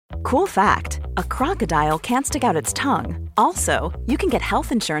Cool fact, a crocodile can't stick out its tongue. Also, you can get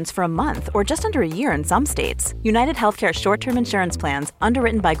health insurance for a month or just under a year in some states. United Healthcare short-term insurance plans,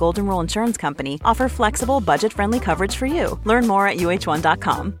 underwritten by Golden Rule Insurance Company, offer flexible, budget-friendly coverage for you. Learn more at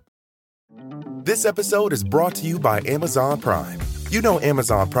uh1.com. This episode is brought to you by Amazon Prime. You know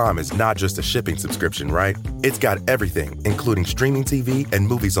Amazon Prime is not just a shipping subscription, right? It's got everything, including streaming TV and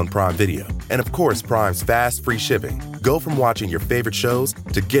movies on Prime Video. And of course, Prime's fast, free shipping. Go from watching your favorite shows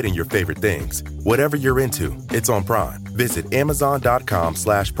to getting your favorite things. Whatever you're into, it's on Prime. Visit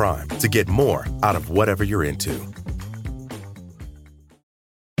amazon.com/Prime to get more out of whatever you're into.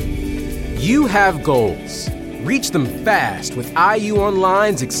 You have goals. Reach them fast with IU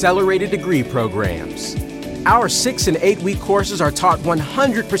Online's accelerated degree programs. Our 6- and 8-week courses are taught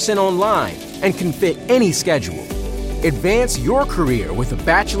 100% online and can fit any schedule. Advance your career with a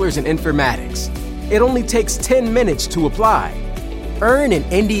bachelor's in informatics. It only takes 10 minutes to apply. Earn an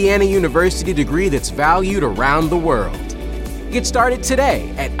Indiana University degree that's valued around the world. Get started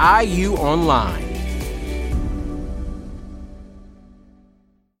today at IU Online.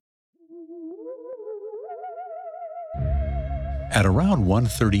 At around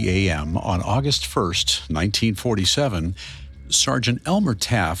 1:30 a.m. on August 1st, 1947, Sergeant Elmer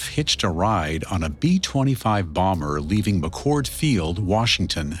Taft hitched a ride on a B-25 bomber leaving McCord Field,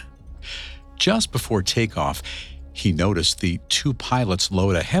 Washington. Just before takeoff, he noticed the two pilots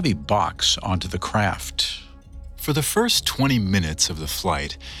load a heavy box onto the craft. For the first 20 minutes of the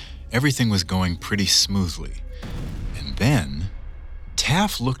flight, everything was going pretty smoothly. And then,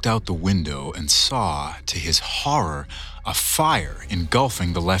 Taft looked out the window and saw, to his horror, a fire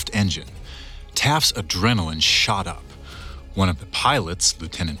engulfing the left engine. Taft's adrenaline shot up. One of the pilots,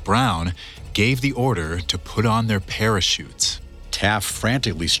 Lieutenant Brown, gave the order to put on their parachutes. Taft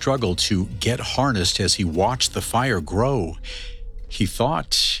frantically struggled to get harnessed as he watched the fire grow. He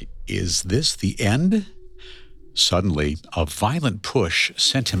thought, is this the end? Suddenly, a violent push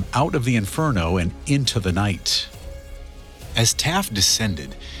sent him out of the inferno and into the night. As Taft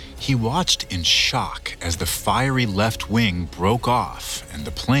descended, he watched in shock as the fiery left wing broke off and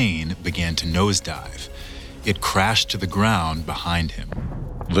the plane began to nosedive. It crashed to the ground behind him.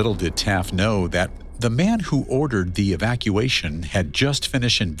 Little did Taft know that the man who ordered the evacuation had just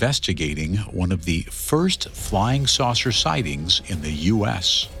finished investigating one of the first flying saucer sightings in the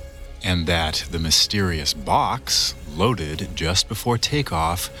U.S. And that the mysterious box, loaded just before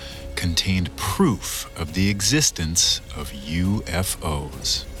takeoff, contained proof of the existence of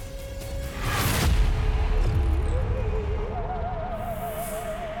UFOs.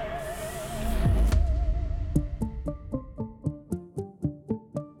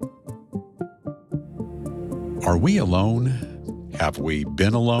 Are we alone? Have we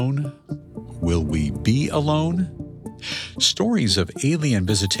been alone? Will we be alone? Stories of alien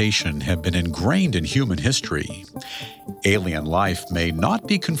visitation have been ingrained in human history. Alien life may not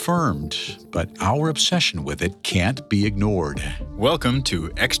be confirmed, but our obsession with it can't be ignored. Welcome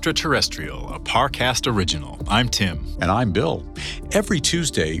to Extraterrestrial, a Parcast original. I'm Tim. And I'm Bill. Every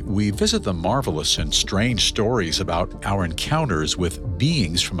Tuesday, we visit the marvelous and strange stories about our encounters with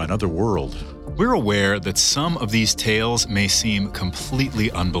beings from another world. We're aware that some of these tales may seem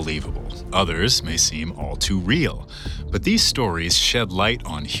completely unbelievable. Others may seem all too real. But these stories shed light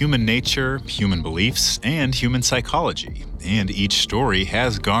on human nature, human beliefs, and human psychology. And each story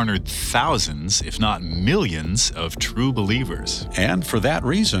has garnered thousands, if not millions, of true believers. And for that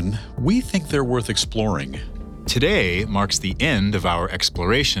reason, we think they're worth exploring. Today marks the end of our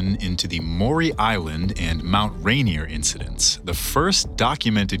exploration into the Maury Island and Mount Rainier incidents, the first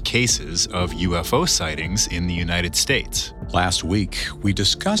documented cases of UFO sightings in the United States. Last week, we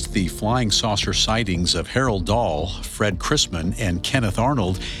discussed the flying saucer sightings of Harold Dahl, Fred Chrisman, and Kenneth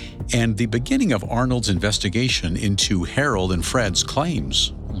Arnold, and the beginning of Arnold's investigation into Harold and Fred's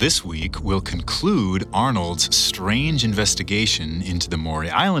claims. This week, we'll conclude Arnold's strange investigation into the Maury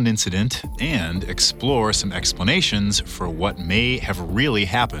Island incident and explore some explanations for what may have really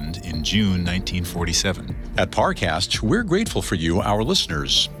happened in June 1947. At Parcast, we're grateful for you, our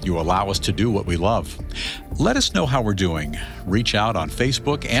listeners. You allow us to do what we love. Let us know how we're doing. Reach out on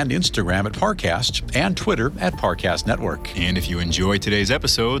Facebook and Instagram at Parcast and Twitter at Parcast Network. And if you enjoyed today's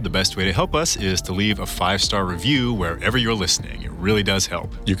episode, the best way to help us is to leave a 5-star review wherever you're listening. It really does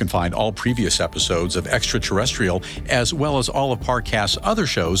help. You can find all previous episodes of Extraterrestrial, as well as all of Parcast's other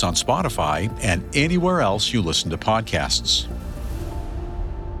shows on Spotify and anywhere else you listen to podcasts.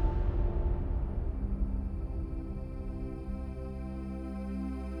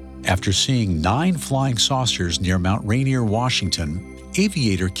 After seeing 9 flying saucers near Mount Rainier, Washington,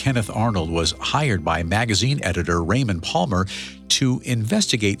 aviator Kenneth Arnold was hired by magazine editor Raymond Palmer to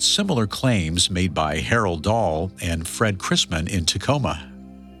investigate similar claims made by Harold Dahl and Fred Chrisman in Tacoma.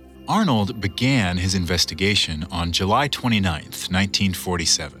 Arnold began his investigation on July 29,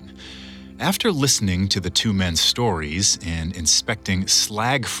 1947. After listening to the two men's stories and inspecting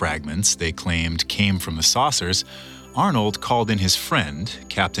slag fragments they claimed came from the saucers, Arnold called in his friend,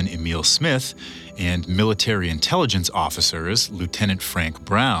 Captain Emil Smith, and military intelligence officers Lieutenant Frank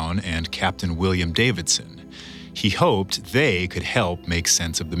Brown and Captain William Davidson. He hoped they could help make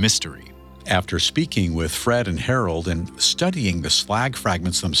sense of the mystery. After speaking with Fred and Harold and studying the slag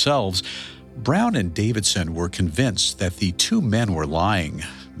fragments themselves, Brown and Davidson were convinced that the two men were lying,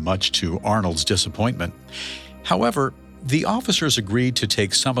 much to Arnold's disappointment. However, the officers agreed to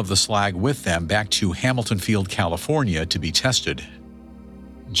take some of the slag with them back to Hamilton Field, California to be tested.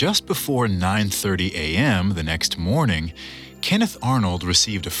 Just before 9:30 a.m. the next morning, Kenneth Arnold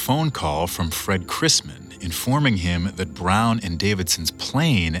received a phone call from Fred Chrisman informing him that Brown and Davidson's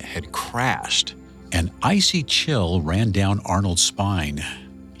plane had crashed. An icy chill ran down Arnold's spine.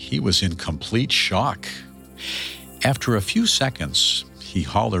 He was in complete shock. After a few seconds, he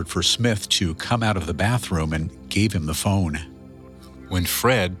hollered for Smith to come out of the bathroom and gave him the phone. When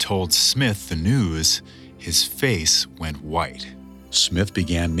Fred told Smith the news, his face went white. Smith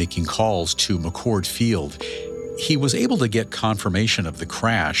began making calls to McCord Field. He was able to get confirmation of the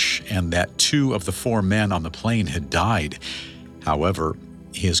crash and that 2 of the 4 men on the plane had died. However,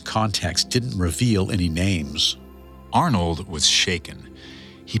 his contacts didn't reveal any names. Arnold was shaken.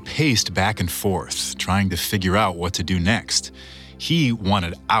 He paced back and forth, trying to figure out what to do next. He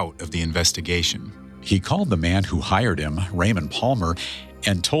wanted out of the investigation. He called the man who hired him, Raymond Palmer,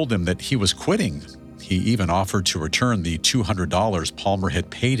 and told him that he was quitting. He even offered to return the $200 Palmer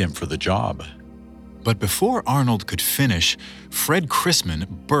had paid him for the job. But before Arnold could finish, Fred Chrisman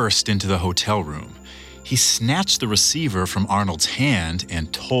burst into the hotel room. He snatched the receiver from Arnold's hand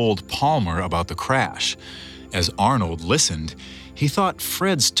and told Palmer about the crash. As Arnold listened, he thought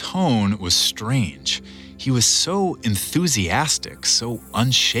Fred's tone was strange. He was so enthusiastic, so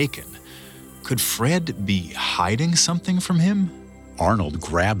unshaken. Could Fred be hiding something from him? Arnold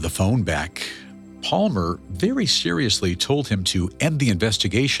grabbed the phone back. Palmer very seriously told him to end the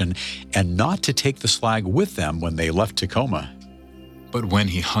investigation and not to take the slag with them when they left Tacoma. But when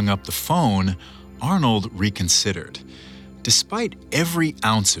he hung up the phone, Arnold reconsidered. Despite every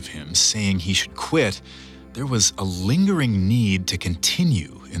ounce of him saying he should quit, there was a lingering need to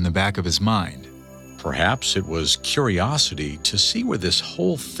continue in the back of his mind. Perhaps it was curiosity to see where this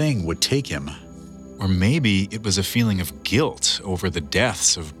whole thing would take him. Or maybe it was a feeling of guilt over the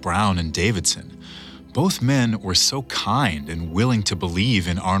deaths of Brown and Davidson. Both men were so kind and willing to believe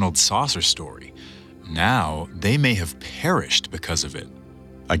in Arnold's saucer story. Now they may have perished because of it.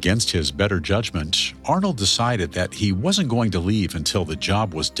 Against his better judgment, Arnold decided that he wasn't going to leave until the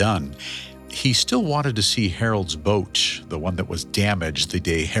job was done. He still wanted to see Harold's boat, the one that was damaged the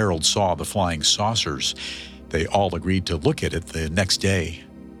day Harold saw the flying saucers. They all agreed to look at it the next day.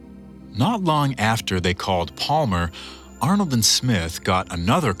 Not long after they called Palmer, Arnold and Smith got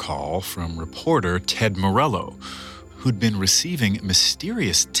another call from reporter Ted Morello, who'd been receiving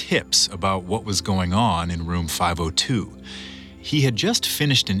mysterious tips about what was going on in room 502. He had just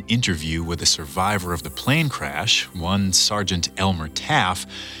finished an interview with a survivor of the plane crash, one Sergeant Elmer Taff,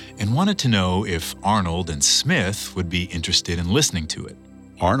 and wanted to know if Arnold and Smith would be interested in listening to it.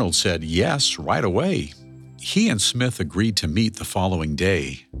 Arnold said yes right away. He and Smith agreed to meet the following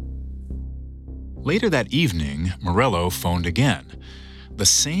day. Later that evening, Morello phoned again. The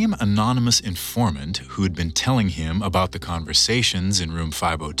same anonymous informant who'd been telling him about the conversations in room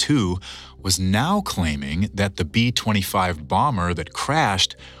 502 was now claiming that the B-25 bomber that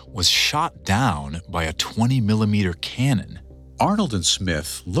crashed was shot down by a 20-millimeter cannon. Arnold and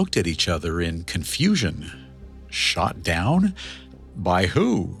Smith looked at each other in confusion. Shot down? By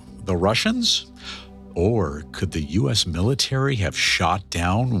who? The Russians? Or could the U.S. military have shot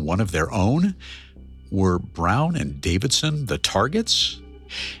down one of their own? Were Brown and Davidson the targets?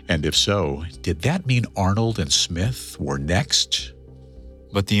 And if so, did that mean Arnold and Smith were next?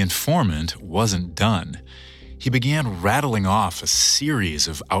 But the informant wasn't done. He began rattling off a series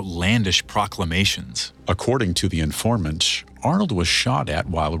of outlandish proclamations. According to the informant, Arnold was shot at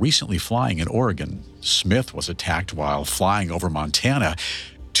while recently flying in Oregon. Smith was attacked while flying over Montana.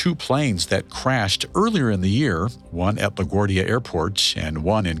 2 planes that crashed earlier in the year, one at LaGuardia Airport and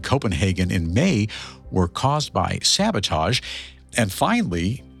one in Copenhagen in May, were caused by sabotage. And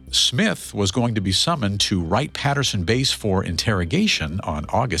finally, Smith was going to be summoned to Wright-Patterson Base for interrogation on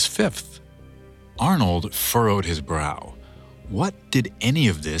August 5th. Arnold furrowed his brow. What did any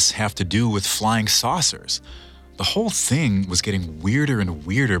of this have to do with flying saucers? The whole thing was getting weirder and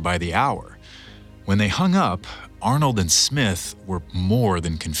weirder by the hour. When they hung up, Arnold and Smith were more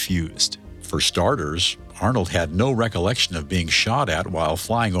than confused. For starters, Arnold had no recollection of being shot at while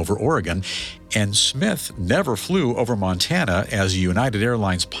flying over Oregon, and Smith never flew over Montana as a United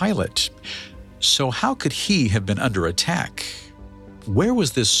Airlines pilot. So how could he have been under attack? Where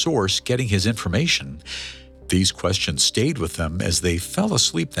was this source getting his information? These questions stayed with them as they fell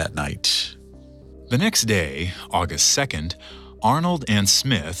asleep that night. The next day, August 2nd, Arnold and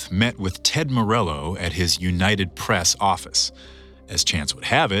Smith met with Ted Morello at his United Press office. As chance would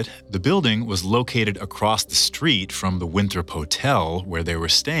have it, the building was located across the street from the Winthrop Hotel where they were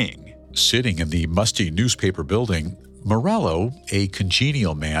staying. Sitting in the musty newspaper building, Morello, a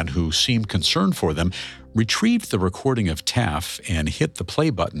congenial man who seemed concerned for them, retrieved the recording of Taff and hit the play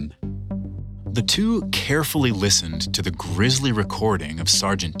button. The two carefully listened to the grisly recording of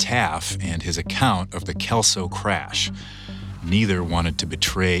Sergeant Taff and his account of the Kelso crash. Neither wanted to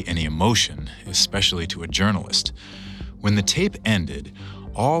betray any emotion, especially to a journalist. When the tape ended,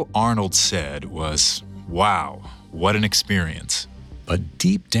 all Arnold said was, "Wow, what an experience." But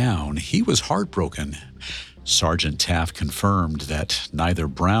deep down, he was heartbroken. Sergeant Taff confirmed that neither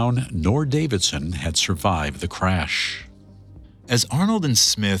Brown nor Davidson had survived the crash. As Arnold and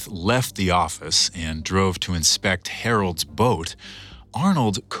Smith left the office and drove to inspect Harold's boat,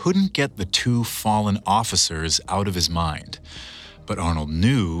 Arnold couldn't get the two fallen officers out of his mind. But Arnold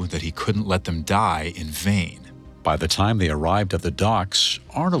knew that he couldn't let them die in vain. By the time they arrived at the docks,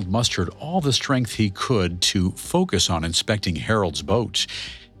 Arnold mustered all the strength he could to focus on inspecting Harold's boat,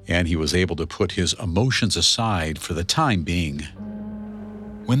 and he was able to put his emotions aside for the time being.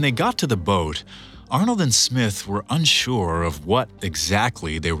 When they got to the boat, Arnold and Smith were unsure of what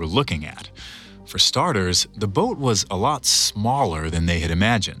exactly they were looking at. For starters, the boat was a lot smaller than they had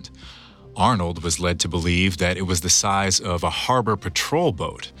imagined. Arnold was led to believe that it was the size of a harbor patrol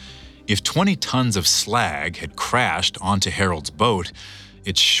boat. If 20 tons of slag had crashed onto Harold's boat,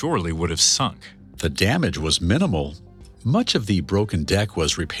 it surely would have sunk. The damage was minimal. Much of the broken deck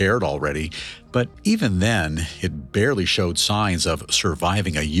was repaired already, but even then, it barely showed signs of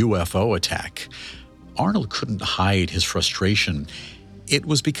surviving a UFO attack. Arnold couldn't hide his frustration. It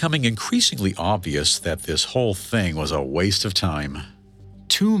was becoming increasingly obvious that this whole thing was a waste of time.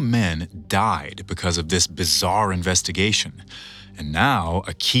 2 men died because of this bizarre investigation, and now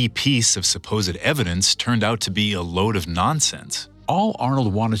a key piece of supposed evidence turned out to be a load of nonsense. All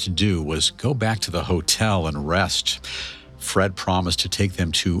Arnold wanted to do was go back to the hotel and rest. Fred promised to take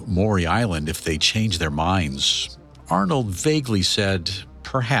them to Maury Island if they changed their minds. Arnold vaguely said,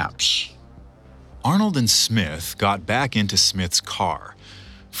 perhaps. Arnold and Smith got back into Smith's car.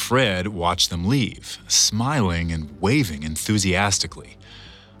 Fred watched them leave, smiling and waving enthusiastically.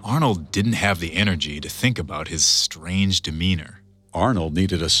 Arnold didn't have the energy to think about his strange demeanor. Arnold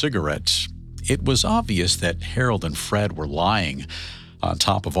needed a cigarette. It was obvious that Harold and Fred were lying. On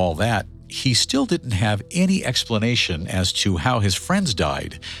top of all that, he still didn't have any explanation as to how his friends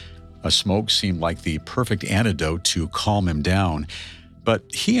died. A smoke seemed like the perfect antidote to calm him down.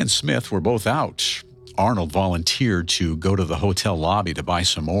 But he and Smith were both out. Arnold volunteered to go to the hotel lobby to buy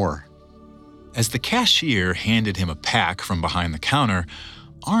some more. As the cashier handed him a pack from behind the counter,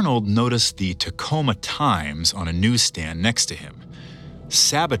 Arnold noticed the Tacoma Times on a newsstand next to him.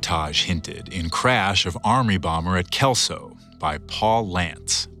 Sabotage hinted in crash of Army bomber at Kelso by Paul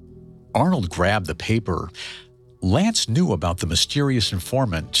Lance. Arnold grabbed the paper. Lance knew about the mysterious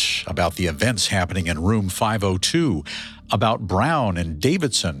informant, about the events happening in room 502, about Brown and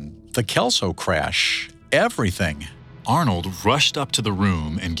Davidson, the Kelso crash, everything. Arnold rushed up to the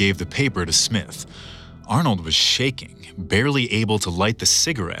room and gave the paper to Smith. Arnold was shaking, barely able to light the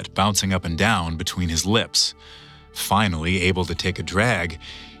cigarette bouncing up and down between his lips. Finally able to take a drag,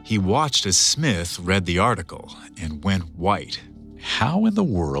 he watched as Smith read the article and went white. How in the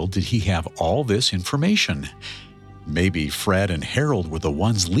world did he have all this information? Maybe Fred and Harold were the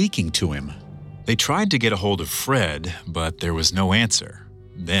ones leaking to him. They tried to get a hold of Fred, but there was no answer.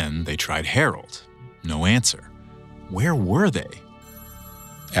 Then they tried Harold. No answer. Where were they?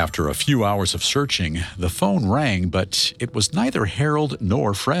 After a few hours of searching, the phone rang, but it was neither Harold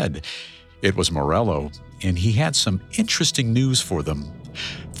nor Fred. It was Morello, and he had some interesting news for them.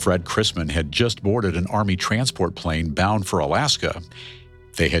 Fred Chrisman had just boarded an Army transport plane bound for Alaska.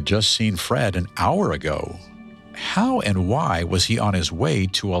 They had just seen Fred an hour ago. How and why was he on his way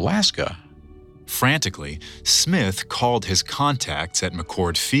to Alaska? Frantically, Smith called his contacts at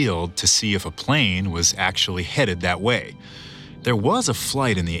McCord Field to see if a plane was actually headed that way. There was a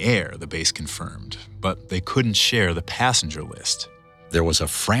flight in the air, the base confirmed, but they couldn't share the passenger list. There was a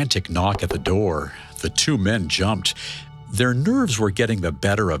frantic knock at the door. The two men jumped. Their nerves were getting the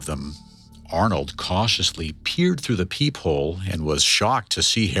better of them. Arnold cautiously peered through the peephole and was shocked to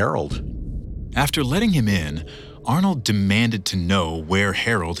see Harold. After letting him in, Arnold demanded to know where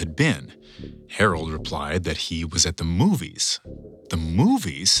Harold had been. Harold replied that he was at the movies. The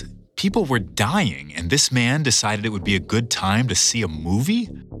movies? People were dying, and this man decided it would be a good time to see a movie?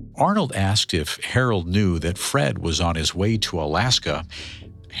 Arnold asked if Harold knew that Fred was on his way to Alaska.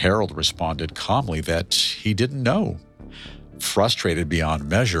 Harold responded calmly that he didn't know. Frustrated beyond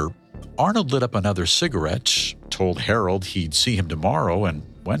measure, Arnold lit up another cigarette, told Harold he'd see him tomorrow, and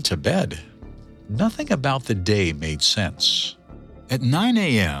went to bed. Nothing about the day made sense. At 9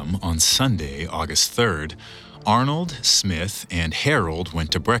 a.m. on Sunday, August 3rd, Arnold, Smith, and Harold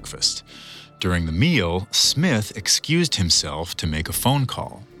went to breakfast. During the meal, Smith excused himself to make a phone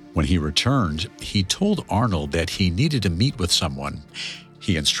call. When he returned, he told Arnold that he needed to meet with someone.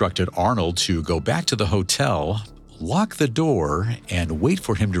 He instructed Arnold to go back to the hotel, lock the door, and wait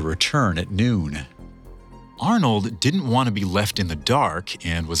for him to return at noon. Arnold didn't want to be left in the dark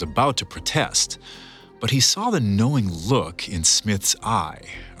and was about to protest, but he saw the knowing look in Smith's eye,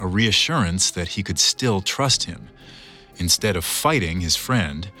 a reassurance that he could still trust him. Instead of fighting his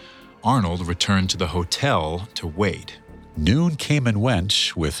friend, Arnold returned to the hotel to wait. Noon came and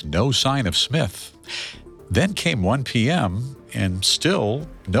went with no sign of Smith. Then came 1 p.m. and still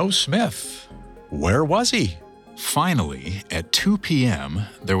no Smith. Where was he? Finally, at 2 p.m.,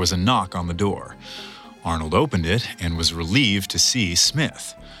 there was a knock on the door. Arnold opened it and was relieved to see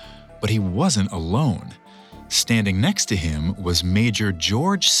Smith. But he wasn't alone. Standing next to him was Major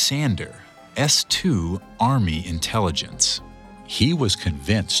George Sander, S2 Army Intelligence. He was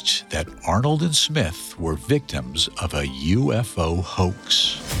convinced that Arnold and Smith were victims of a UFO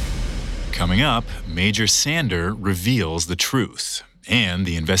hoax. Coming up, Major Sander reveals the truth, and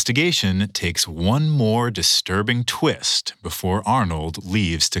the investigation takes one more disturbing twist before Arnold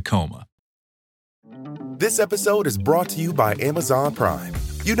leaves Tacoma. This episode is brought to you by Amazon Prime.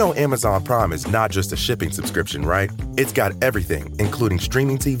 You know Amazon Prime is not just a shipping subscription, right? It's got everything, including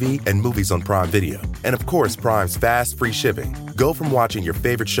streaming TV and movies on Prime Video. And of course, Prime's fast, free shipping. Go from watching your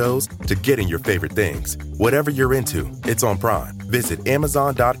favorite shows to getting your favorite things. Whatever you're into, it's on Prime. Visit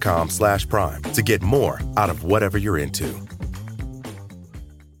Amazon.com/Prime to get more out of whatever you're into.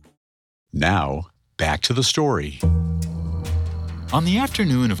 Now, back to the story. On the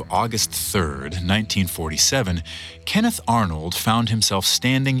afternoon of August 3rd, 1947, Kenneth Arnold found himself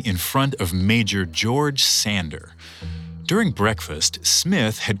standing in front of Major George Sander. During breakfast,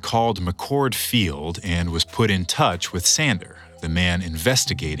 Smith had called McCord Field and was put in touch with Sander, the man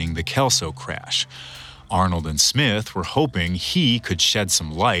investigating the Kelso crash. Arnold and Smith were hoping he could shed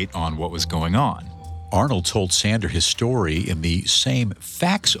some light on what was going on. Arnold told Sander his story in the same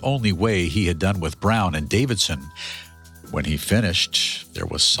facts-only way he had done with Brown and Davidson. When he finished, there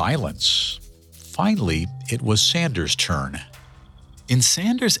was silence. Finally, it was Sander's turn. In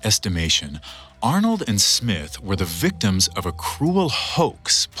Sander's estimation, Arnold and Smith were the victims of a cruel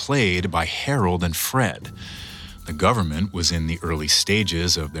hoax played by Harold and Fred. The government was in the early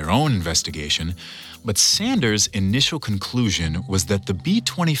stages of their own investigation, but Sander's initial conclusion was that the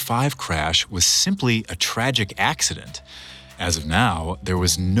B-25 crash was simply a tragic accident. As of now, there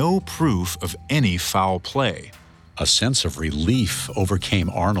was no proof of any foul play. A sense of relief overcame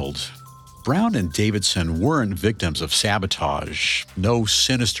Arnold. Brown and Davidson weren't victims of sabotage, no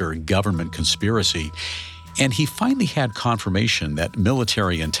sinister government conspiracy, and he finally had confirmation that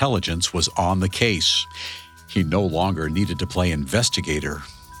military intelligence was on the case. He no longer needed to play investigator.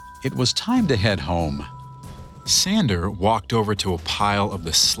 It was time to head home. Sander walked over to a pile of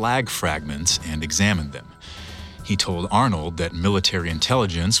the slag fragments and examined them. He told Arnold that military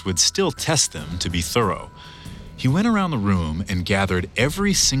intelligence would still test them to be thorough. He went around the room and gathered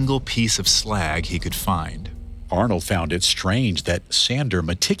every single piece of slag he could find. Arnold found it strange that Sander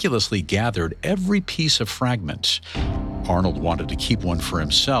meticulously gathered every piece of fragment. Arnold wanted to keep one for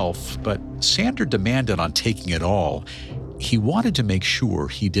himself, but Sander demanded on taking it all. He wanted to make sure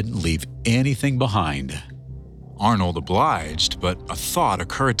he didn't leave anything behind. Arnold obliged, but a thought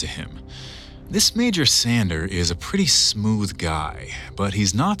occurred to him. This Major Sander is a pretty smooth guy, but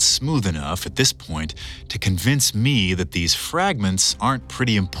he's not smooth enough at this point to convince me that these fragments aren't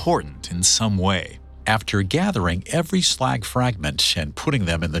pretty important in some way. After gathering every slag fragment and putting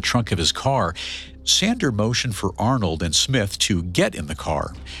them in the trunk of his car, Sander motioned for Arnold and Smith to get in the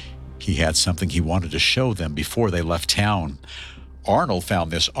car. He had something he wanted to show them before they left town. Arnold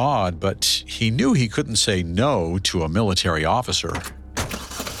found this odd, but he knew he couldn't say no to a military officer.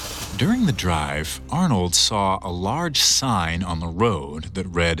 During the drive, Arnold saw a large sign on the road that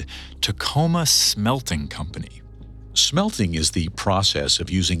read Tacoma Smelting Company. Smelting is the process of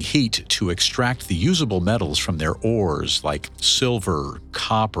using heat to extract the usable metals from their ores like silver,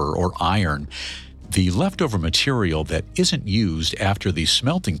 copper, or iron. The leftover material that isn't used after the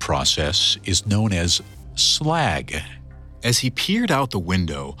smelting process is known as slag. As he peered out the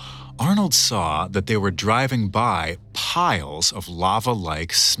window, Arnold saw that they were driving by piles of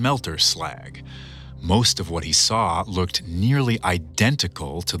lava-like smelter slag. Most of what he saw looked nearly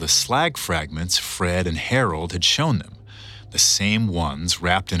identical to the slag fragments Fred and Harold had shown them, the same ones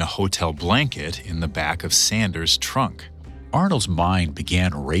wrapped in a hotel blanket in the back of Sander's trunk. Arnold's mind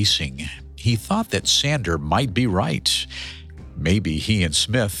began racing. He thought that Sander might be right. Maybe he and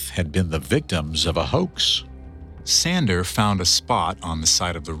Smith had been the victims of a hoax. Sander found a spot on the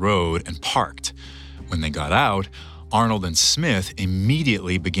side of the road and parked. When they got out, Arnold and Smith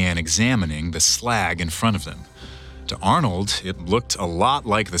immediately began examining the slag in front of them. To Arnold, it looked a lot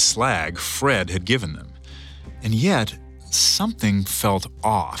like the slag Fred had given them. And yet, something felt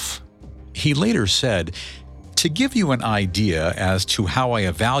off. He later said, "To give you an idea as to how I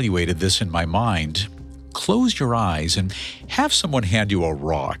evaluated this in my mind, close your eyes and have someone hand you a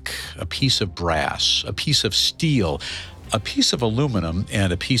rock, a piece of brass, a piece of steel, a piece of aluminum,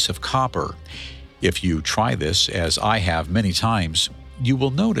 and a piece of copper. If you try this, as I have many times, you will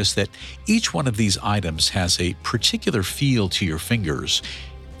notice that each one of these items has a particular feel to your fingers.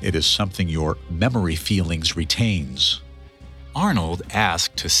 It is something your memory feelings retains." Arnold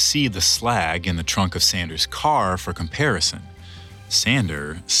asked to see the slag in the trunk of Sander's car for comparison.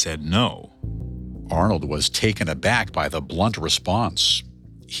 Sander said no. Arnold was taken aback by the blunt response.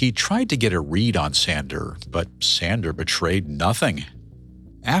 He tried to get a read on Sander, but Sander betrayed nothing.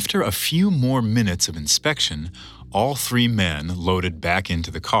 After a few more minutes of inspection, all three men loaded back into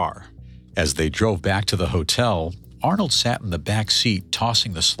the car. As they drove back to the hotel, Arnold sat in the back seat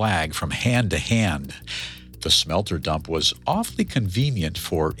tossing the slag from hand to hand. The smelter dump was awfully convenient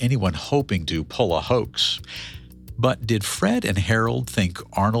for anyone hoping to pull a hoax. But did Fred and Harold think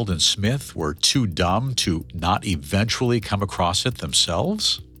Arnold and Smith were too dumb to not eventually come across it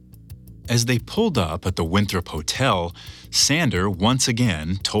themselves? As they pulled up at the Winthrop Hotel, Sander once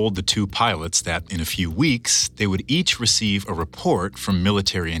again told the two pilots that in a few weeks they would each receive a report from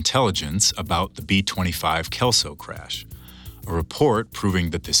military intelligence about the B-25 Kelso crash, a report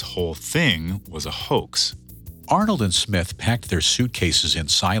proving that this whole thing was a hoax. Arnold and Smith packed their suitcases in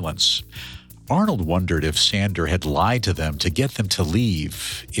silence. Arnold wondered if Sander had lied to them to get them to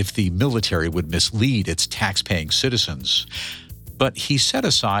leave, if the military would mislead its tax-paying citizens. But he set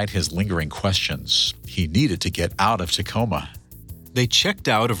aside his lingering questions. He needed to get out of Tacoma. They checked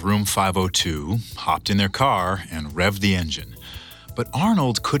out of room 502, hopped in their car, and revved the engine. But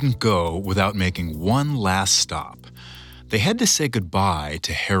Arnold couldn't go without making one last stop. They had to say goodbye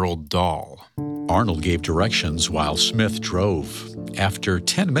to Harold Dahl. Arnold gave directions while Smith drove. After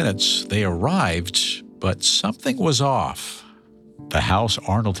 10 minutes, they arrived, but something was off. The house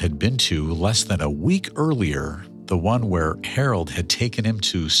Arnold had been to less than a week earlier, the one where Harold had taken him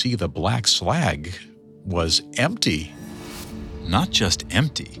to see the black slag, was empty. Not just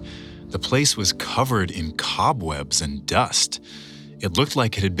empty. The place was covered in cobwebs and dust. It looked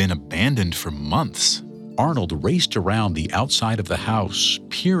like it had been abandoned for months. Arnold raced around the outside of the house,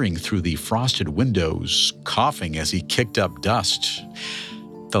 peering through the frosted windows, coughing as he kicked up dust.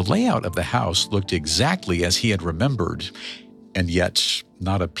 The layout of the house looked exactly as he had remembered, and yet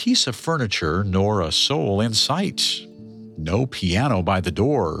not a piece of furniture nor a soul in sight. No piano by the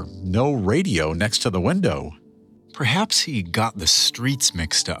door, no radio next to the window. Perhaps he got the streets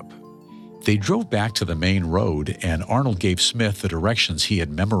mixed up. They drove back to the main road, and Arnold gave Smith the directions he had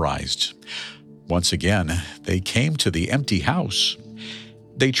memorized. Once again, they came to the empty house.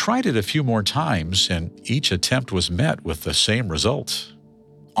 They tried it a few more times, and each attempt was met with the same result.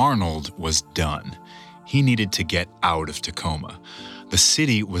 Arnold was done. He needed to get out of Tacoma. The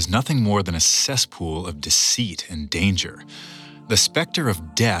city was nothing more than a cesspool of deceit and danger. The specter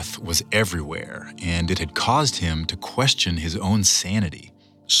of death was everywhere, and it had caused him to question his own sanity.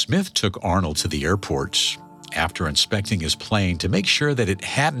 Smith took Arnold to the airport. After inspecting his plane to make sure that it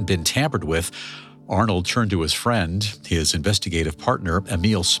hadn't been tampered with, Arnold turned to his friend, his investigative partner,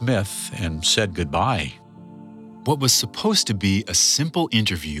 Emil Smith, and said goodbye. What was supposed to be a simple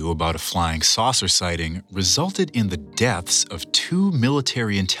interview about a flying saucer sighting resulted in the deaths of 2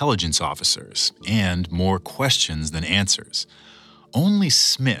 military intelligence officers and more questions than answers. Only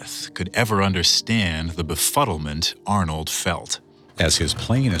Smith could ever understand the befuddlement Arnold felt. As his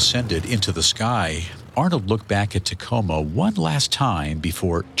plane ascended into the sky, Arnold looked back at Tacoma one last time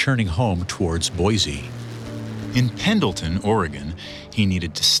before turning home towards Boise. In Pendleton, Oregon, he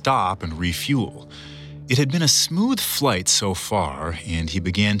needed to stop and refuel. It had been a smooth flight so far, and he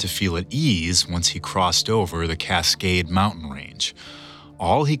began to feel at ease once he crossed over the Cascade mountain range.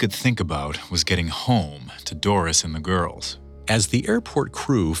 All he could think about was getting home to Doris and the girls. As the airport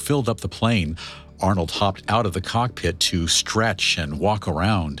crew filled up the plane, Arnold hopped out of the cockpit to stretch and walk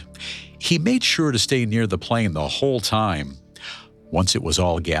around. He made sure to stay near the plane the whole time. Once it was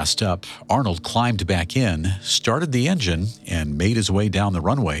all gassed up, Arnold climbed back in, started the engine, and made his way down the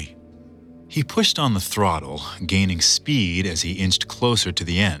runway. He pushed on the throttle, gaining speed as he inched closer to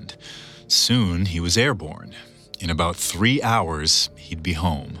the end. Soon he was airborne. In about 3 hours, he'd be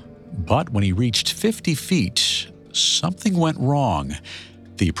home. But when he reached 50 feet, something went wrong.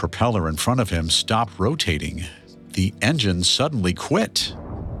 The propeller in front of him stopped rotating. The engine suddenly quit.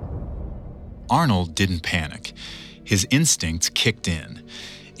 Arnold didn't panic. His instincts kicked in.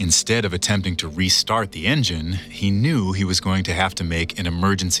 Instead of attempting to restart the engine, he knew he was going to have to make an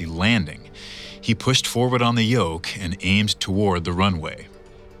emergency landing. He pushed forward on the yoke and aimed toward the runway.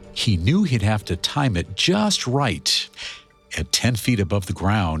 He knew he'd have to time it just right. At 10 feet above the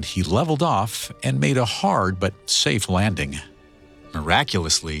ground, he leveled off and made a hard but safe landing.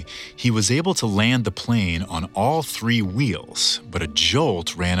 Miraculously, he was able to land the plane on all 3 wheels, but a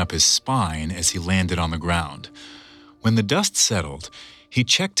jolt ran up his spine as he landed on the ground. When the dust settled, he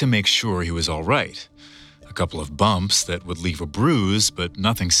checked to make sure he was all right. A couple of bumps that would leave a bruise, but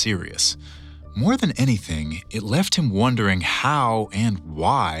nothing serious. More than anything, it left him wondering how and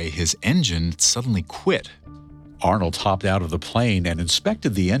why his engine suddenly quit. Arnold hopped out of the plane and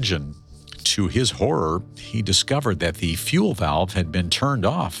inspected the engine. To his horror, he discovered that the fuel valve had been turned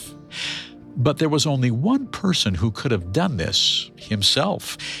off. But there was only one person who could have done this,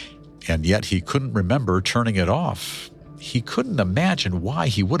 himself, and yet he couldn't remember turning it off. He couldn't imagine why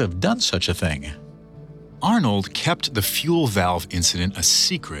he would have done such a thing. Arnold kept the fuel valve incident a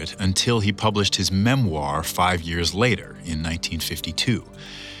secret until he published his memoir 5 years later, in 1952.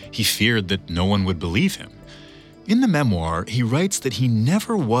 He feared that no one would believe him. In the memoir, he writes that he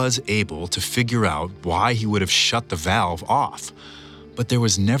never was able to figure out why he would have shut the valve off, but there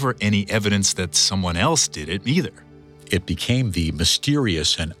was never any evidence that someone else did it either. It became the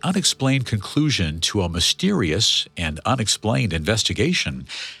mysterious and unexplained conclusion to a mysterious and unexplained investigation,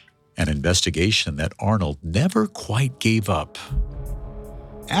 an investigation that Arnold never quite gave up.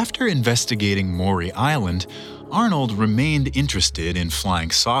 After investigating Maury Island, Arnold remained interested in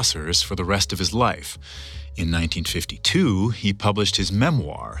flying saucers for the rest of his life. In 1952, he published his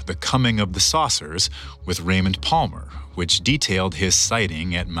memoir, The Coming of the Saucers, with Raymond Palmer, which detailed his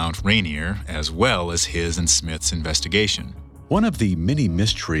sighting at Mount Rainier, as well as his and Smith's investigation. One of the many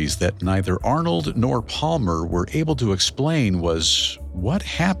mysteries that neither Arnold nor Palmer were able to explain was what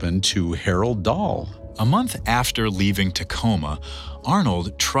happened to Harold Dahl. A month after leaving Tacoma,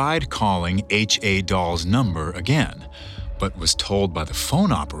 Arnold tried calling H.A. Dahl's number again, but was told by the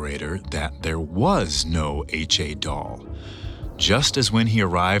phone operator that there was no H.A. Dahl. Just as when he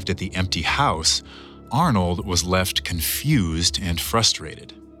arrived at the empty house, Arnold was left confused and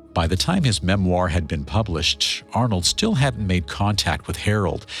frustrated. By the time his memoir had been published, Arnold still hadn't made contact with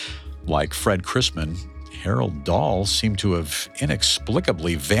Harold. Like Fred Chrisman, Harold Dahl seemed to have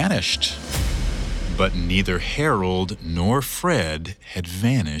inexplicably vanished. But neither Harold nor Fred had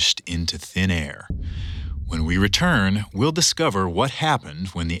vanished into thin air. When we return, we'll discover what happened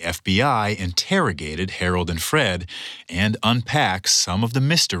when the FBI interrogated Harold and Fred and unpack some of the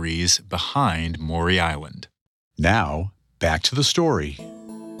mysteries behind Maury Island. Now, back to the story.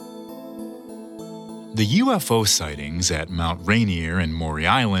 The UFO sightings at Mount Rainier and Maury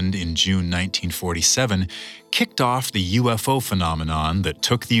Island in June 1947 kicked off the UFO phenomenon that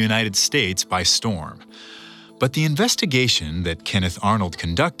took the United States by storm. But the investigation that Kenneth Arnold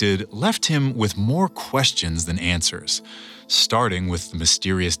conducted left him with more questions than answers, starting with the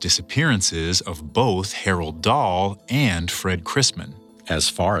mysterious disappearances of both Harold Dahl and Fred Chrisman. As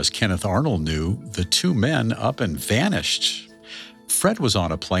far as Kenneth Arnold knew, the two men up and vanished. Fred was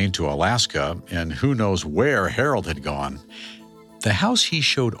on a plane to Alaska, and who knows where Harold had gone. The house he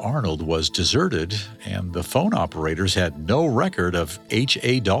showed Arnold was deserted, and the phone operators had no record of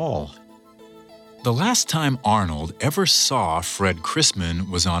H.A. Dahl. The last time Arnold ever saw Fred Chrisman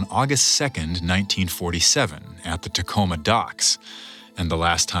was on August 2nd, 1947, at the Tacoma docks, and the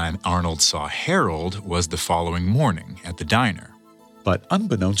last time Arnold saw Harold was the following morning at the diner. But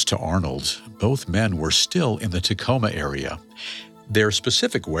unbeknownst to Arnold, both men were still in the Tacoma area. Their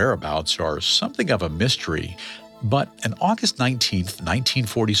specific whereabouts are something of a mystery, But an August 19,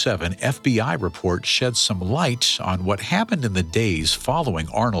 1947 FBI report sheds some light on what happened in the days following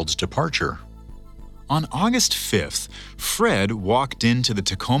Arnold's departure. On August 5th, Fred walked into the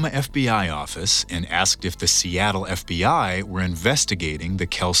Tacoma FBI office and asked if the Seattle FBI were investigating the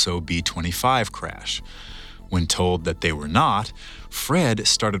Kelso B-25 crash. When told that they were not, Fred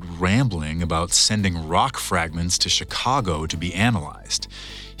started rambling about sending rock fragments to Chicago to be analyzed.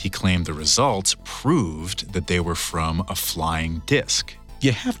 He claimed the results proved that they were from a flying disc.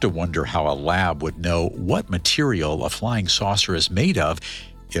 You have to wonder how a lab would know what material a flying saucer is made of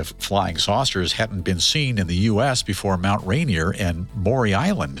if flying saucers hadn't been seen in the U.S. before Mount Rainier and Maury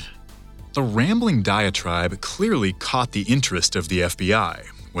Island. The rambling diatribe clearly caught the interest of the FBI,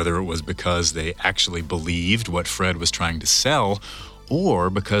 whether it was because they actually believed what Fred was trying to sell or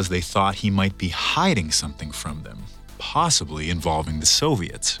because they thought he might be hiding something from them, possibly involving the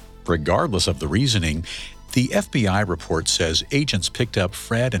Soviets. Regardless of the reasoning, the FBI report says agents picked up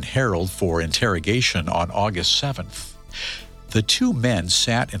Fred and Harold for interrogation on August 7th. The two men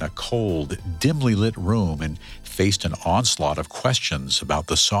sat in a cold, dimly lit room and faced an onslaught of questions about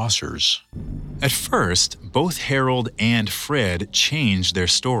the saucers. At first, both Harold and Fred changed their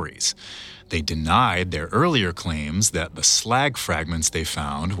stories. They denied their earlier claims that the slag fragments they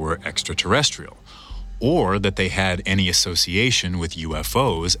found were extraterrestrial, or that they had any association with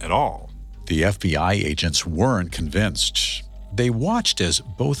UFOs at all. The FBI agents weren't convinced. They watched as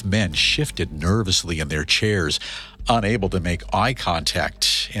both men shifted nervously in their chairs, unable to make eye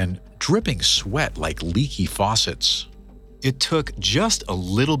contact and dripping sweat like leaky faucets. It took just a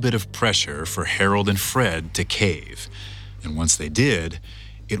little bit of pressure for Harold and Fred to cave, and once they did,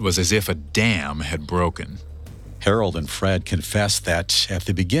 it was as if a dam had broken. Harold and Fred confessed that at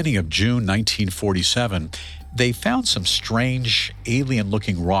the beginning of June 1947, they found some strange,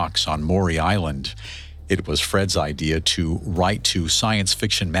 alien-looking rocks on Maury Island. It was Fred's idea to write to science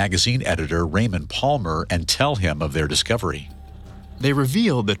fiction magazine editor Raymond Palmer and tell him of their discovery. They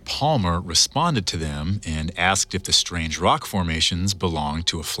revealed that Palmer responded to them and asked if the strange rock formations belonged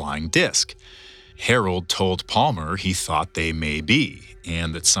to a flying disc. Harold told Palmer he thought they may be,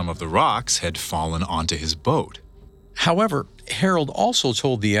 and that some of the rocks had fallen onto his boat. However, Harold also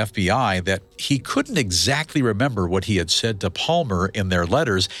told the FBI that he couldn't exactly remember what he had said to Palmer in their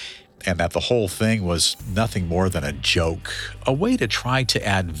letters, and that the whole thing was nothing more than a joke, a way to try to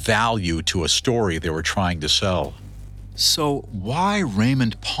add value to a story they were trying to sell. So why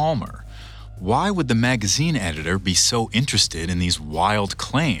Raymond Palmer? Why would the magazine editor be so interested in these wild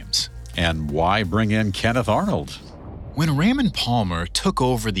claims? And why bring in Kenneth Arnold? When Raymond Palmer took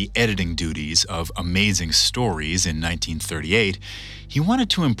over the editing duties of Amazing Stories in 1938, he wanted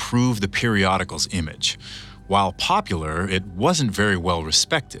to improve the periodical's image. While popular, it wasn't very well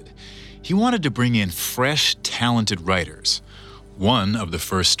respected. He wanted to bring in fresh, talented writers. One of the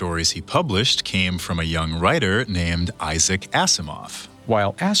first stories he published came from a young writer named Isaac Asimov.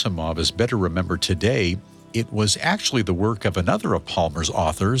 While Asimov is better remembered today, it was actually the work of another of Palmer's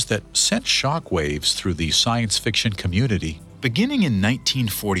authors that sent shockwaves through the science fiction community. Beginning in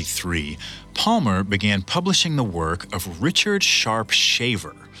 1943, Palmer began publishing the work of Richard Sharp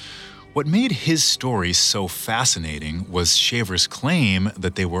Shaver. What made his stories so fascinating was Shaver's claim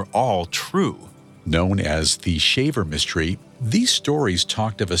that they were all true. Known as the Shaver Mystery, these stories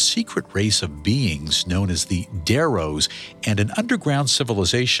talked of a secret race of beings known as the Darrows and an underground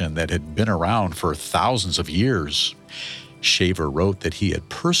civilization that had been around for thousands of years. Shaver wrote that he had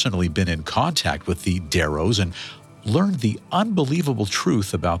personally been in contact with the Darrows and learned the unbelievable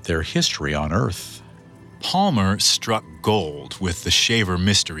truth about their history on Earth. Palmer struck gold with the Shaver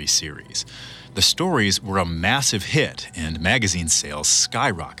Mystery series. The stories were a massive hit and magazine sales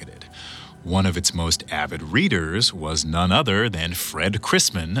skyrocketed. One of its most avid readers was none other than Fred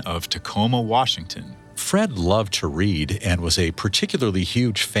Chrisman of Tacoma, Washington. Fred loved to read and was a particularly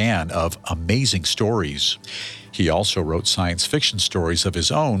huge fan of Amazing Stories. He also wrote science fiction stories of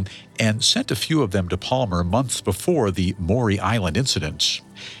his own and sent a few of them to Palmer months before the Maury Island incident.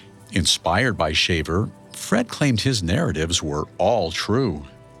 Inspired by Shaver, Fred claimed his narratives were all true.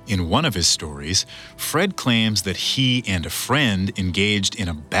 In one of his stories, Fred claims that he and a friend engaged in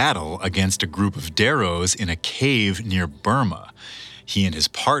a battle against a group of Darrows in a cave near Burma. He and his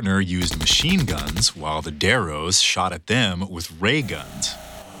partner used machine guns while the Darrows shot at them with ray guns.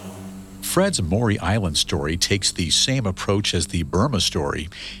 Fred's Maury Island story takes the same approach as the Burma story.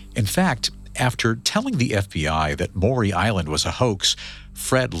 In fact, after telling the FBI that Maury Island was a hoax,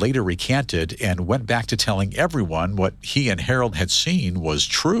 Fred later recanted and went back to telling everyone what he and Harold had seen was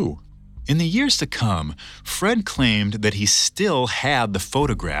true. In the years to come, Fred claimed that he still had the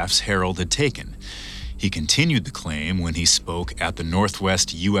photographs Harold had taken. He continued the claim when he spoke at the Northwest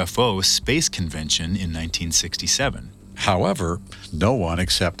UFO Space Convention in 1967. However, no one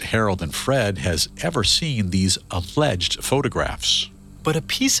except Harold and Fred has ever seen these alleged photographs. But a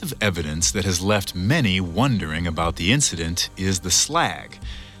piece of evidence that has left many wondering about the incident is the slag,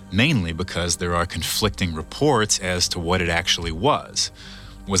 mainly because there are conflicting reports as to what it actually was.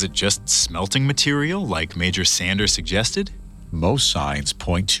 Was it just smelting material like Major Sanders suggested? Most signs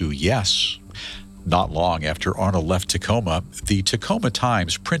point to yes. Not long after Arnold left Tacoma, the Tacoma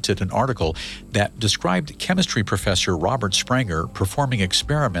Times printed an article that described chemistry professor Robert Sprenger performing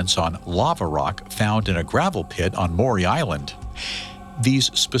experiments on lava rock found in a gravel pit on Maury Island. These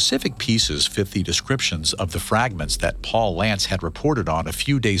specific pieces fit the descriptions of the fragments that Paul Lance had reported on a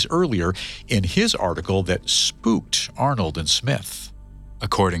few days earlier in his article that spooked Arnold and Smith.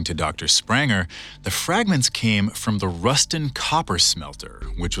 According to Dr. Spranger, the fragments came from the Ruston copper smelter,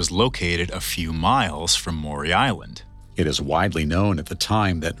 which was located a few miles from Maury Island. It is widely known at the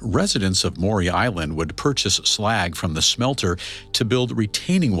time that residents of Maury Island would purchase slag from the smelter to build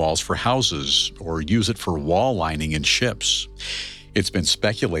retaining walls for houses or use it for wall lining in ships. It's been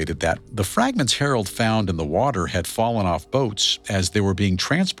speculated that the fragments Harold found in the water had fallen off boats as they were being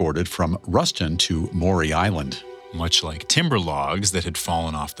transported from Ruston to Maury Island. Much like timber logs that had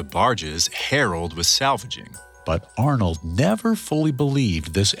fallen off the barges Harold was salvaging. But Arnold never fully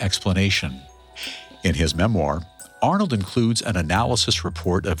believed this explanation. In his memoir, Arnold includes an analysis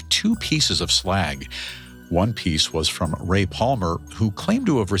report of 2 pieces of slag. One piece was from Ray Palmer, who claimed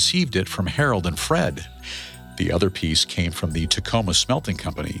to have received it from Harold and Fred. The other piece came from the Tacoma Smelting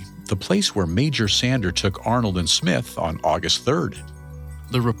Company, the place where Major Sander took Arnold and Smith on August 3rd.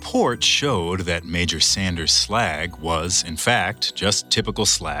 The report showed that Major Sanders' slag was, in fact, just typical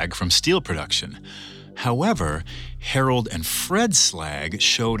slag from steel production. However, Harold and Fred's slag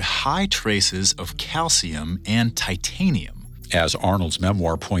showed high traces of calcium and titanium. As Arnold's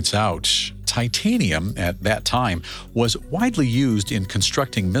memoir points out, titanium at that time was widely used in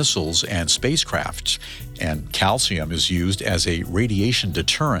constructing missiles and spacecraft, and calcium is used as a radiation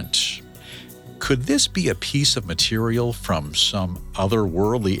deterrent. Could this be a piece of material from some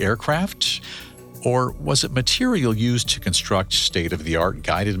otherworldly aircraft? Or was it material used to construct state-of-the-art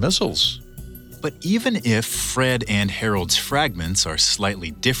guided missiles? But even if Fred and Harold's fragments are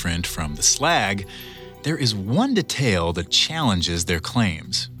slightly different from the slag, there is one detail that challenges their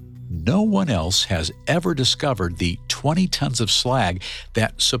claims. No one else has ever discovered the 20 tons of slag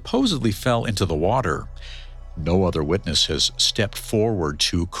that supposedly fell into the water. No other witness has stepped forward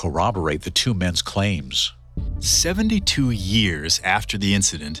to corroborate the 2 men's claims. 72 years after the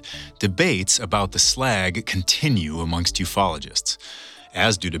incident, debates about the slag continue amongst ufologists,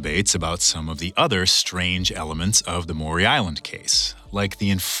 as do debates about some of the other strange elements of the Maury Island case, like the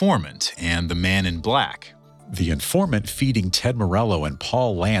informant and the man in black. The informant feeding Ted Morello and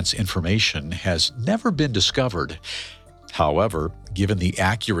Paul Lance information has never been discovered. However, given the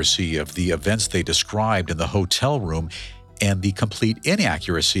accuracy of the events they described in the hotel room and the complete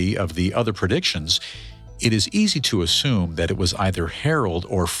inaccuracy of the other predictions, it is easy to assume that it was either Harold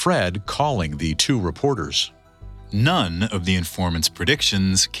or Fred calling the 2 reporters. None of the informant's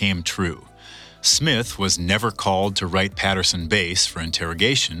predictions came true. Smith was never called to Wright-Patterson Base for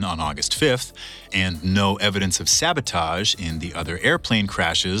interrogation on August 5th, and no evidence of sabotage in the other airplane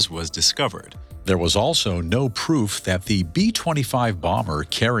crashes was discovered. There was also no proof that the B-25 bomber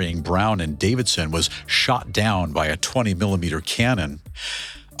carrying Brown and Davidson was shot down by a 20-millimeter cannon.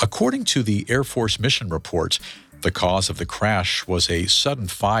 According to the Air Force mission report, the cause of the crash was a sudden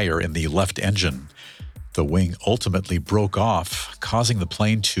fire in the left engine. The wing ultimately broke off, causing the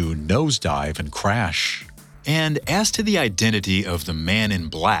plane to nosedive and crash. And as to the identity of the man in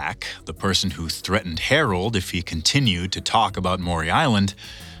black, the person who threatened Harold if he continued to talk about Maury Island,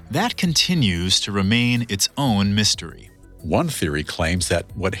 that continues to remain its own mystery. One theory claims that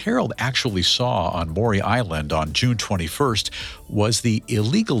what Harold actually saw on Maury Island on June 21st was the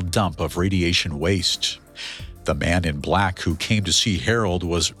illegal dump of radiation waste. The man in black who came to see Harold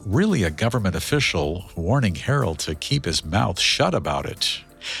was really a government official warning Harold to keep his mouth shut about it.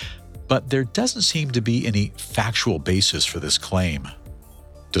 But there doesn't seem to be any factual basis for this claim.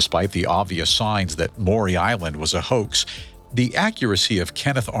 Despite the obvious signs that Maury Island was a hoax, the accuracy of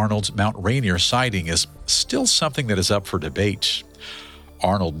Kenneth Arnold's Mount Rainier sighting is still something that is up for debate.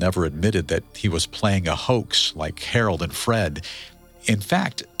 Arnold never admitted that he was playing a hoax like Harold and Fred. In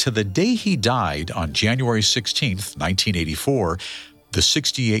fact, to the day he died on January 16, 1984, the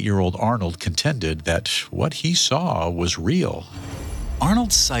 68-year-old Arnold contended that what he saw was real.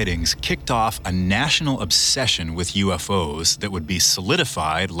 Arnold's sightings kicked off a national obsession with UFOs that would be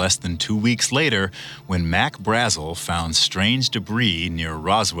solidified less than 2 weeks later when Mac Brazel found strange debris near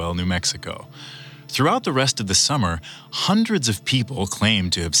Roswell, New Mexico. Throughout the rest of the summer, hundreds of people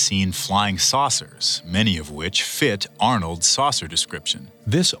claimed to have seen flying saucers, many of which fit Arnold's saucer description.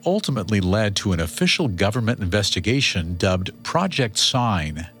 This ultimately led to an official government investigation dubbed Project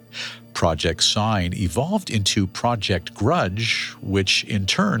Sign. Project Sign evolved into Project Grudge, which in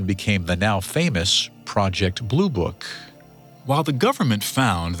turn became the now famous Project Blue Book. While the government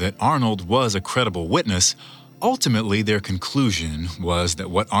found that Arnold was a credible witness, ultimately their conclusion was that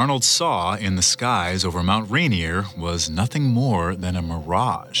what Arnold saw in the skies over Mount Rainier was nothing more than a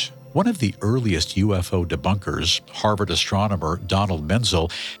mirage. One of the earliest UFO debunkers, Harvard astronomer Donald Menzel,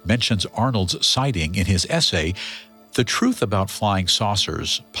 mentions Arnold's sighting in his essay, The Truth About Flying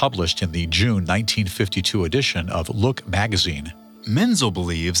Saucers, published in the June 1952 edition of Look magazine. Menzel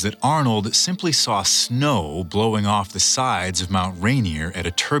believes that Arnold simply saw snow blowing off the sides of Mount Rainier at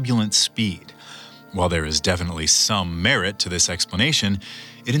a turbulent speed. While there is definitely some merit to this explanation,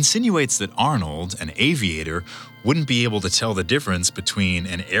 it insinuates that Arnold, an aviator, wouldn't be able to tell the difference between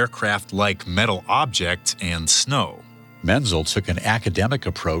an aircraft-like metal object and snow. Menzel took an academic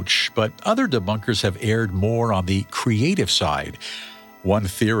approach, but other debunkers have erred more on the creative side. One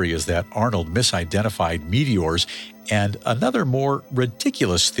theory is that Arnold misidentified meteors, and another more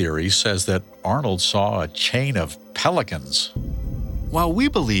ridiculous theory says that Arnold saw a chain of pelicans. While we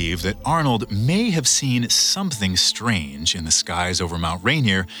believe that Arnold may have seen something strange in the skies over Mount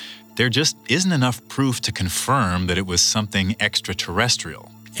Rainier, there just isn't enough proof to confirm that it was something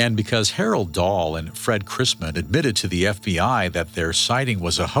extraterrestrial. And because Harold Dahl and Fred Chrisman admitted to the FBI that their sighting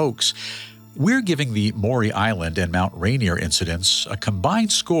was a hoax, we're giving the Maury Island and Mount Rainier incidents a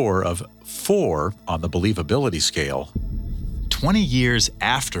combined score of 4 on the believability scale. 20 years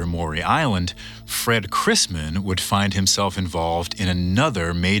after Maury Island, Fred Chrisman would find himself involved in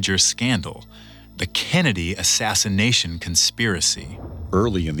another major scandal, the Kennedy assassination conspiracy.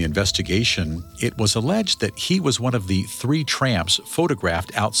 Early in the investigation, it was alleged that he was one of the 3 tramps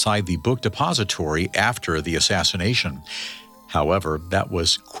photographed outside the book depository after the assassination. However, that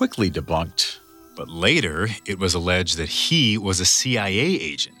was quickly debunked. But later, it was alleged that he was a CIA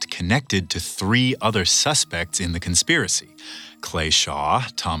agent connected to 3 other suspects in the conspiracy: Clay Shaw,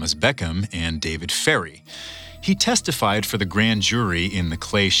 Thomas Beckham, and David Ferry. He testified for the grand jury in the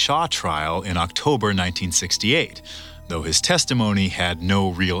Clay Shaw trial in October 1968, though his testimony had no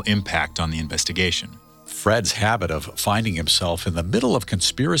real impact on the investigation. Fred's habit of finding himself in the middle of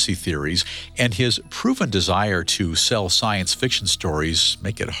conspiracy theories and his proven desire to sell science fiction stories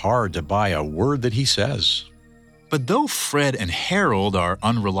make it hard to buy a word that he says. But though Fred and Harold are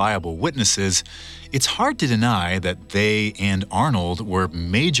unreliable witnesses, it's hard to deny that they and Arnold were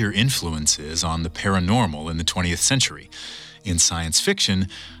major influences on the paranormal in the 20th century. In science fiction,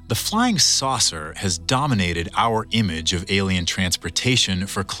 the flying saucer has dominated our image of alien transportation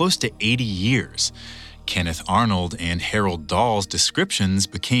for close to 80 years. Kenneth Arnold and Harold Dahl's descriptions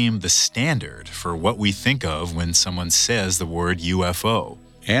became the standard for what we think of when someone says the word UFO.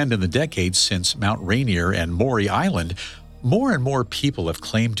 And in the decades since Mount Rainier and Maury Island, more and more people have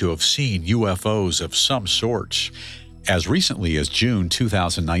claimed to have seen UFOs of some sort. As recently as June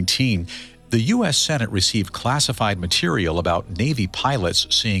 2019, the U.S. Senate received classified material about Navy pilots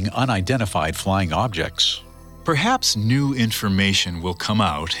seeing unidentified flying objects. Perhaps new information will come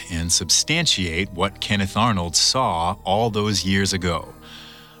out and substantiate what Kenneth Arnold saw all those years ago.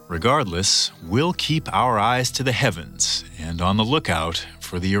 Regardless, we'll keep our eyes to the heavens and on the lookout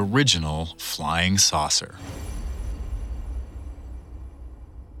for the original flying saucer.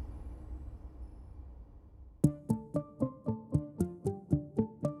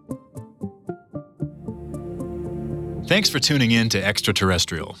 Thanks for tuning in to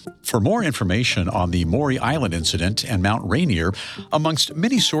Extraterrestrial. For more information on the Maury Island incident and Mount Rainier, amongst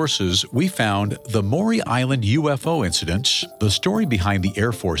many sources, we found the Maury Island UFO incident, the story behind the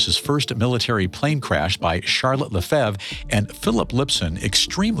Air Force's first military plane crash by Charlotte Lefebvre and Philip Lipson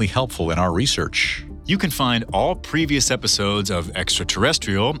extremely helpful in our research. You can find all previous episodes of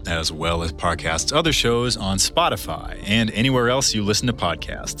Extraterrestrial, as well as Parcast's other shows, on Spotify and anywhere else you listen to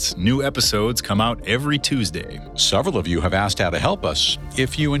podcasts. New episodes come out every Tuesday. Several of you have asked how to help us.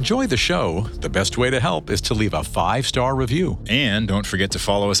 If you enjoy the show, the best way to help is to leave a 5-star review. And don't forget to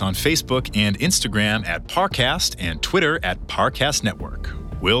follow us on Facebook and Instagram at Parcast and Twitter at Parcast Network.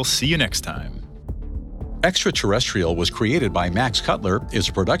 We'll see you next time. Extraterrestrial was created by Max Cutler, is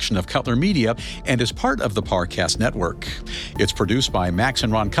a production of Cutler Media, and is part of the Parcast Network. It's produced by Max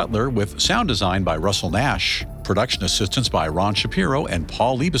and Ron Cutler with sound design by Russell Nash. Production assistance by Ron Shapiro and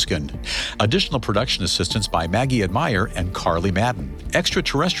Paul Liebeskind. Additional production assistance by Maggie Admire and Carly Madden.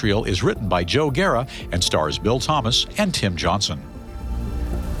 Extraterrestrial is written by Joe Guerra and stars Bill Thomas and Tim Johnson.